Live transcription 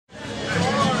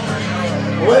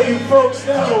you folks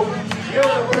know, you're in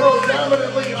a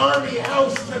predominantly Army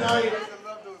house tonight.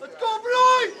 Let's go,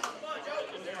 Benoit!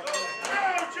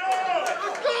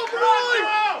 Let's go, Benoit!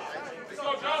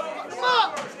 Come on!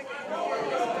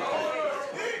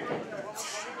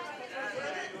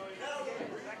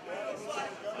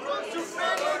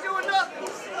 Superman, you ain't doing nothing.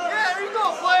 Yeah, there you go,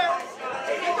 player.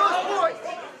 Get those points.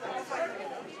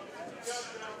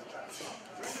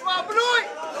 Come on, Benoit!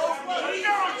 Let's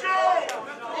go, Joe!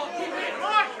 Come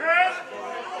on, Chris!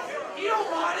 You don't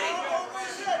want it!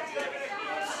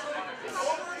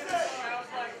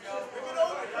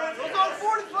 Those are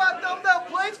 45 dumbbell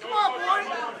plates. Come on, boy!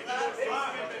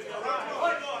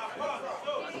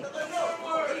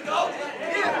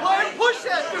 Yeah, player, push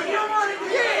that dude!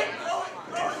 Yeah!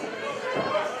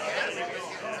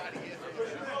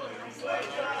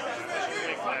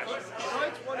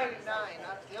 Benoit's 189.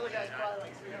 The other guy's probably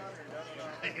like 300.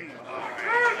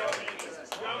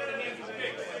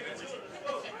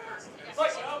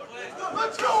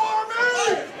 Let's go, Army!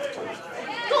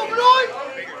 Go, Benoit!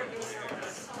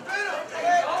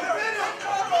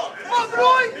 Come on,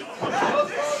 Benoit!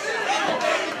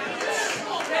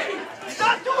 He's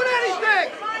not doing anything!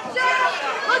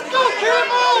 Let's go,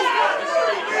 Camel!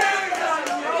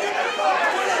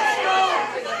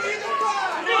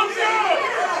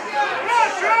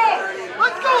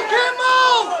 Let's go,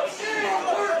 Camel!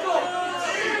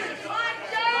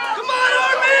 Come on,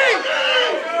 Army!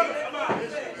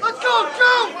 Let's go,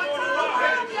 Joe!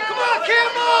 Come on,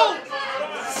 Camel!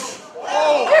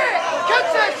 Oh. Yeah, catch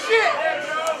that shit!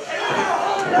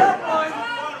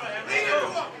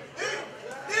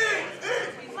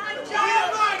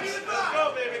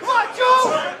 Come on, Joe!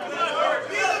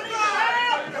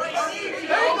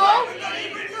 There you go!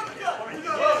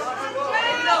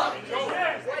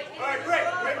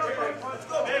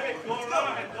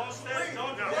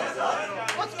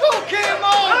 Let's go,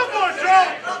 Camo!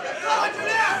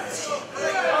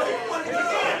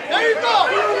 There you go!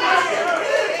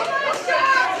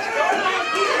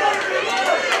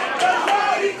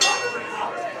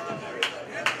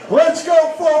 Let's go,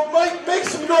 folks. Mike, make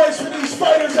some noise for these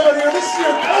fighters out here. This is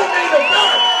your co-main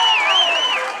event.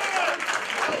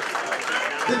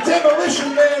 The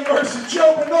Demolition Man versus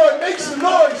Joe Benoit. Make some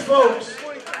noise, folks.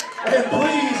 And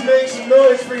please make some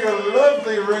noise for your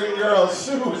lovely ring girl,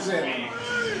 Susan.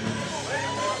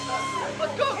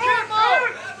 Let's go,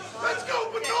 Camo! Let's go,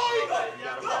 Benoit!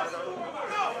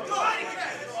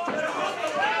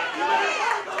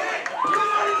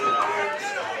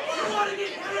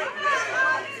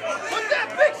 Put that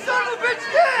big son of a bitch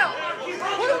down!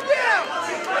 Put him down!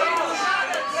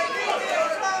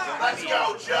 Let's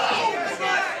go, Joe!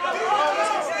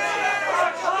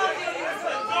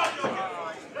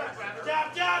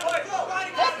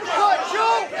 Uppercut,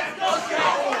 Joe!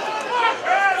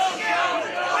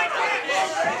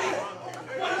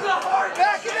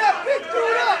 Backing that big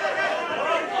dude up!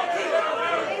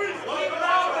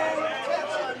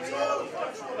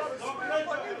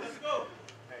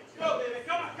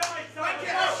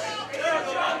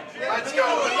 Let's go,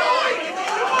 Benoit!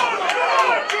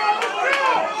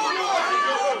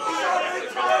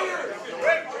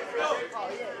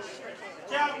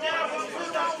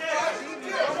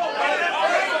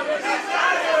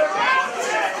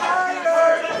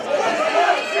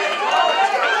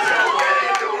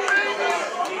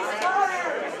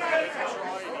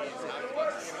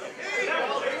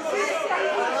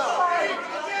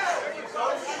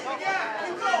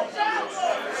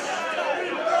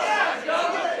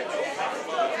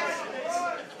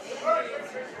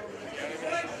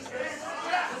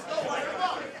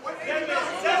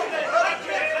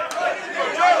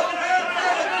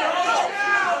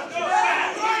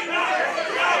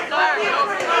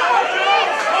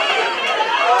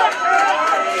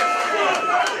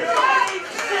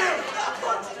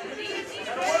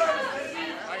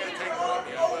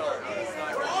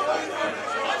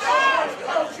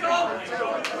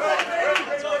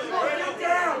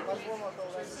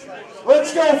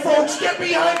 Let's go, folks. Get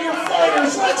behind your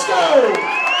fighters. Let's go.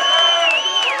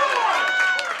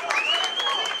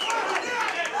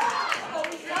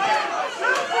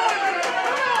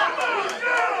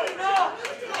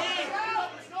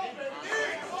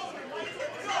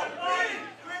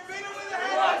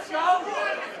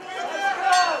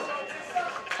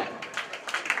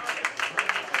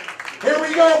 Here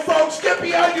we go, folks. Get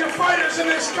behind your fighters in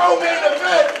this co-main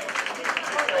event.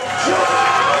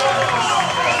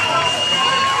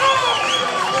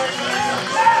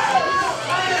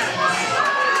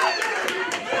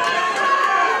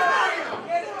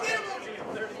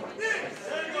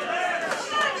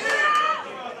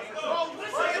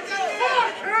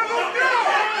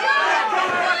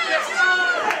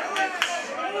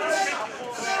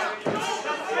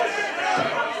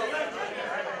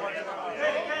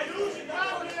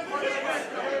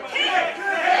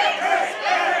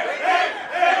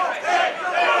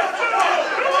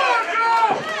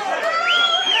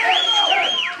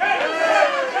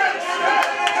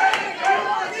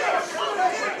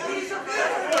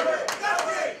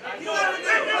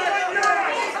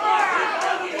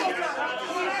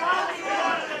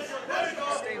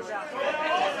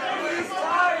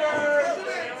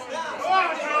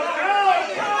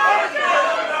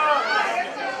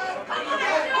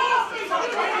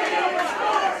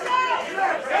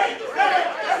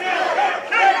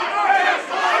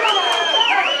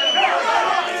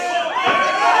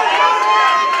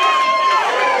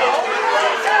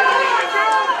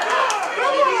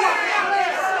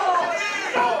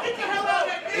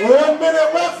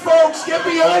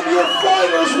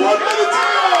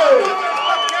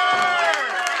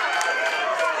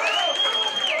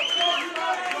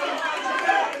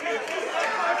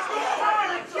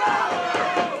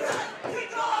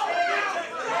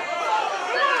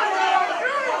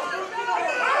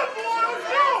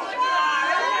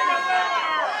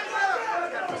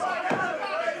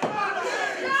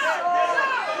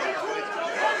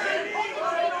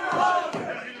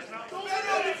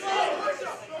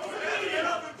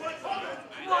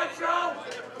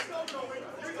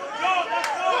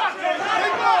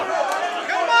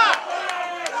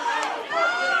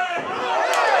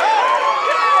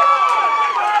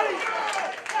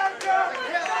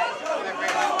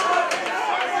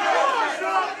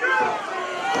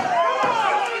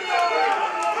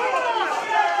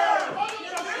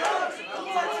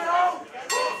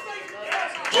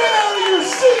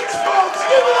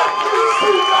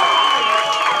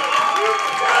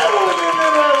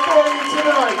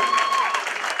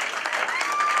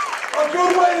 A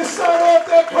good way to start off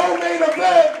that co-main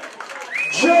event.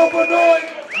 Joe Benoit,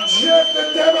 Jeff the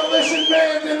Demolition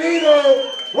Man Danino.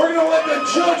 We're going to let the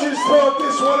judges talk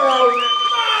this one out.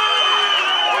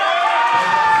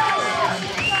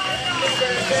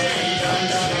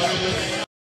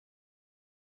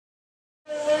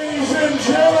 Ladies and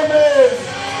gentlemen,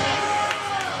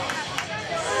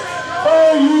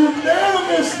 a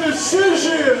unanimous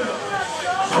decision,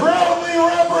 proudly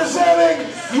representing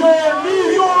your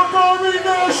New York Army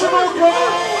National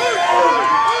Guard,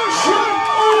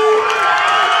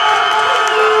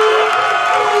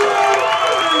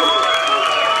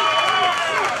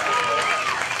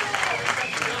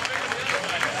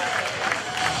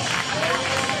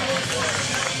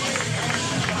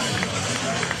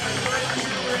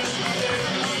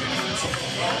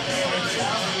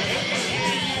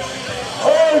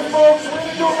 folks, we're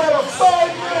going to do about a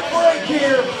 5-minute break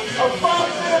here. A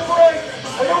 5-minute break.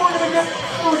 And then we're going to get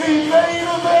to the main